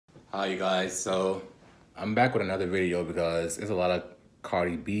Hi you guys, so I'm back with another video because there's a lot of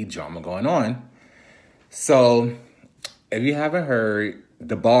Cardi B drama going on. So if you haven't heard,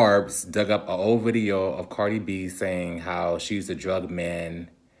 the Barbs dug up an old video of Cardi B saying how she used to drug men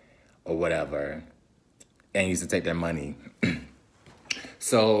or whatever and used to take their money.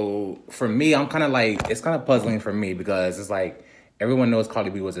 So for me, I'm kind of like, it's kind of puzzling for me because it's like everyone knows Cardi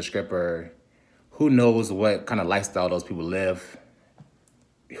B was a stripper. Who knows what kind of lifestyle those people live?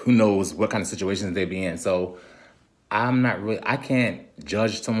 Who knows what kind of situations they be in? So I can't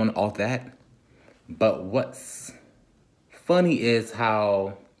judge someone off that. But what's funny is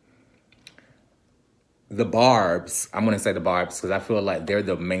how the Barbs, I'm going to say the Barbs because I feel like they're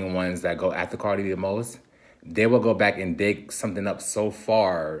the main ones that go after Cardi the most. They will go back and dig something up so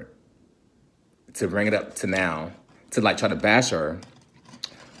far to bring it up to now, to like try to bash her.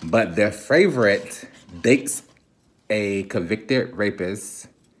 But their favorite dates a convicted rapist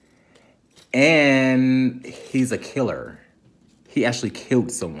and he's a killer. He actually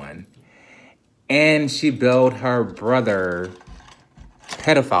killed someone. And she bailed her brother,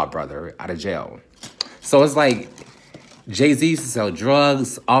 pedophile brother, out of jail. So it's like Jay-Z used to sell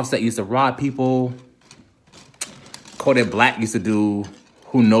drugs, Offset used to rob people, Kodak Black used to do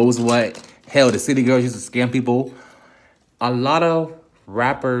who knows what. Hell, the City Girls used to scam people. A lot of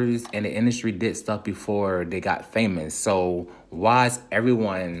rappers in the industry did stuff before they got famous. So why is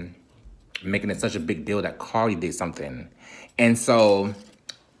everyone making it such a big deal that Cardi did something? And so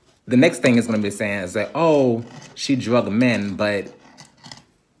the next thing is going to be saying is that, oh, she drugged men, but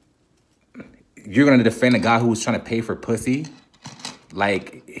you're going to defend a guy who was trying to pay for pussy?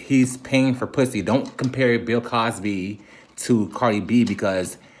 Like, he's paying for pussy. Don't compare Bill Cosby to Cardi B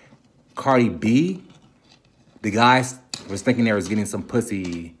because Cardi B, the guys was thinking they was getting some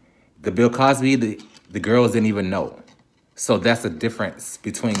pussy. The Bill Cosby, the girls didn't even know. So that's the difference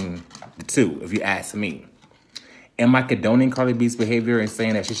between the two, if you ask me. Am I condoning Cardi B's behavior and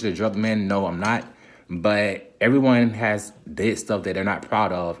saying that she should have drugged men? No, I'm not. But everyone has did stuff that they're not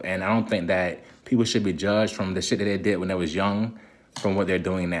proud of. And I don't think that people should be judged from the shit that they did when they was young from what they're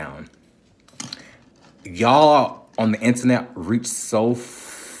doing now. Y'all on the internet reach so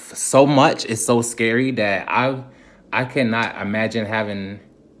much. It's so scary that I cannot imagine having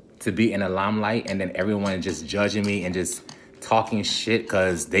to be in the limelight and then everyone just judging me and just talking shit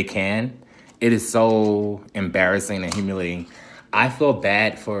because they can. It is so embarrassing and humiliating. I feel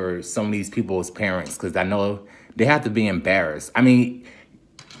bad for some of these people's parents because I know they have to be embarrassed. I mean,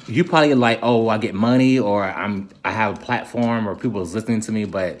 you probably like, oh, I get money or I have a platform or people is listening to me,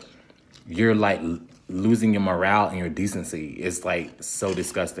 but you're like losing your morale and your decency. It's like so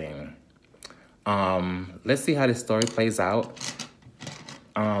disgusting. Let's see how this story plays out.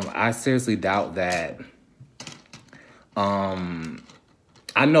 I seriously doubt that.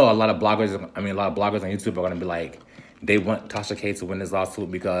 I know a lot of bloggers on YouTube are going to be like, they want Tasha K to win this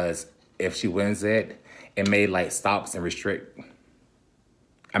lawsuit because if she wins it, it may like stops and restrict.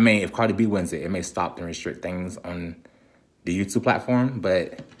 I mean, if Cardi B wins it, it may stop and restrict things on the YouTube platform.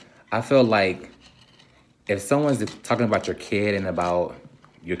 But I feel like if someone's talking about your kid and about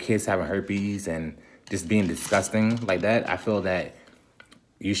your kids having herpes and just being disgusting like that, I feel that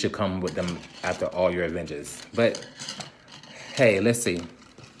you should come with them after all your adventures. But hey, let's see.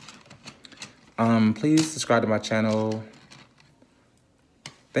 Please subscribe to my channel.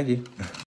 Thank you.